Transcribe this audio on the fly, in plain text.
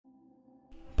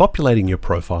Populating your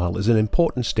profile is an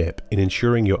important step in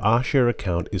ensuring your RShare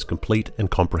account is complete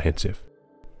and comprehensive.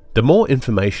 The more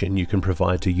information you can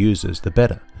provide to users, the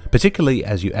better, particularly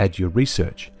as you add your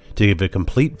research to give a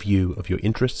complete view of your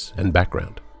interests and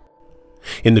background.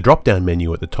 In the drop-down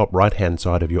menu at the top right-hand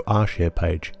side of your RShare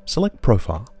page, select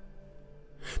Profile.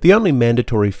 The only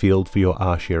mandatory field for your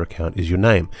RShare account is your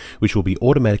name, which will be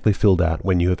automatically filled out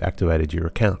when you have activated your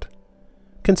account.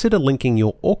 Consider linking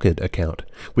your ORCID account,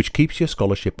 which keeps your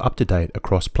scholarship up to date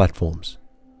across platforms.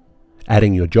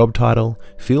 Adding your job title,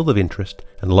 field of interest,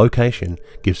 and location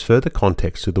gives further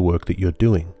context to the work that you're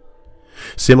doing.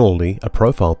 Similarly, a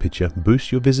profile picture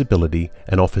boosts your visibility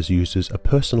and offers users a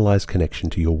personalized connection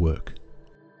to your work.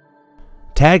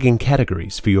 Tagging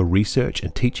categories for your research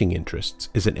and teaching interests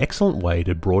is an excellent way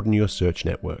to broaden your search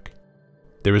network.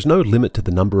 There is no limit to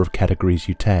the number of categories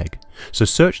you tag, so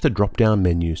search the drop-down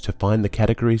menus to find the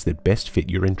categories that best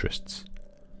fit your interests.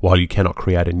 While you cannot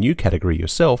create a new category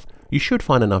yourself, you should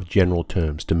find enough general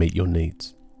terms to meet your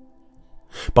needs.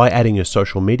 By adding your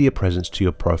social media presence to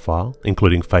your profile,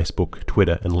 including Facebook,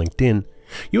 Twitter, and LinkedIn,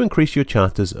 you increase your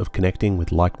chances of connecting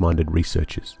with like-minded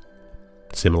researchers.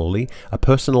 Similarly, a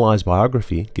personalized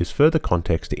biography gives further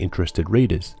context to interested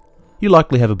readers. You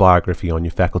likely have a biography on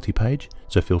your faculty page,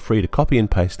 so feel free to copy and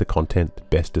paste the content that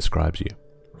best describes you.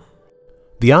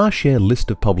 The RShare list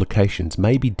of publications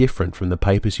may be different from the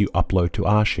papers you upload to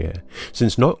RShare,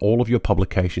 since not all of your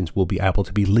publications will be able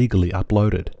to be legally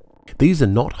uploaded. These are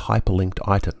not hyperlinked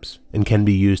items and can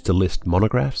be used to list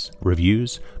monographs,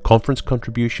 reviews, conference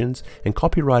contributions, and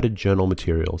copyrighted journal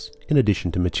materials, in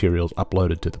addition to materials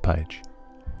uploaded to the page.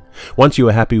 Once you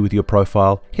are happy with your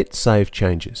profile, hit Save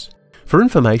Changes. For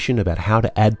information about how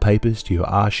to add papers to your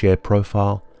RShare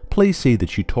profile, please see the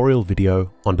tutorial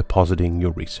video on depositing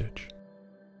your research.